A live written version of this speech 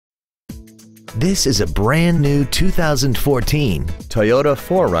This is a brand new 2014 Toyota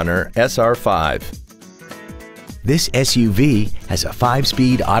 4Runner SR5. This SUV has a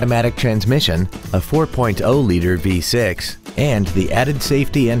 5-speed automatic transmission, a 4.0-liter V6, and the added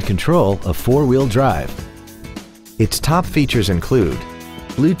safety and control of 4-wheel drive. Its top features include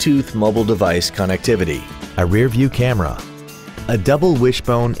Bluetooth mobile device connectivity, a rear-view camera, a double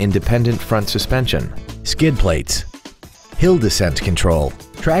wishbone independent front suspension, skid plates, hill descent control,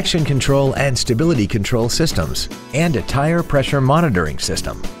 traction control and stability control systems, and a tire pressure monitoring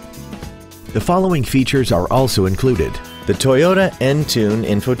system. The following features are also included: the Toyota N-Tune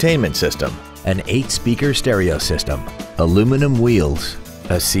infotainment system, an 8-speaker stereo system, aluminum wheels,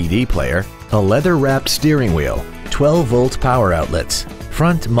 a CD player, a leather-wrapped steering wheel, 12-volt power outlets,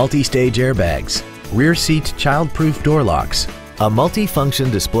 front multi-stage airbags, rear seat child-proof door locks, a multi-function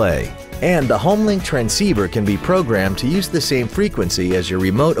display, and the HomeLink transceiver can be programmed to use the same frequency as your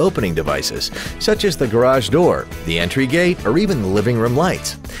remote opening devices, such as the garage door, the entry gate, or even the living room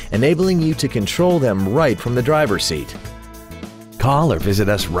lights, enabling you to control them right from the driver's seat. Call or visit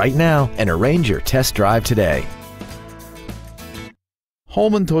us right now and arrange your test drive today.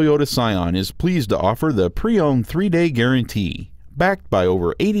 Holman Toyota Scion is pleased to offer the pre-owned 3-day guarantee. Backed by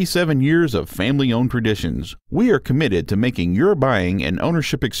over 87 years of family-owned traditions, we are committed to making your buying and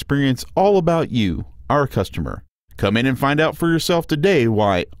ownership experience all about you, our customer. Come in and find out for yourself today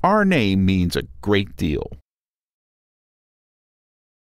why our name means a great deal.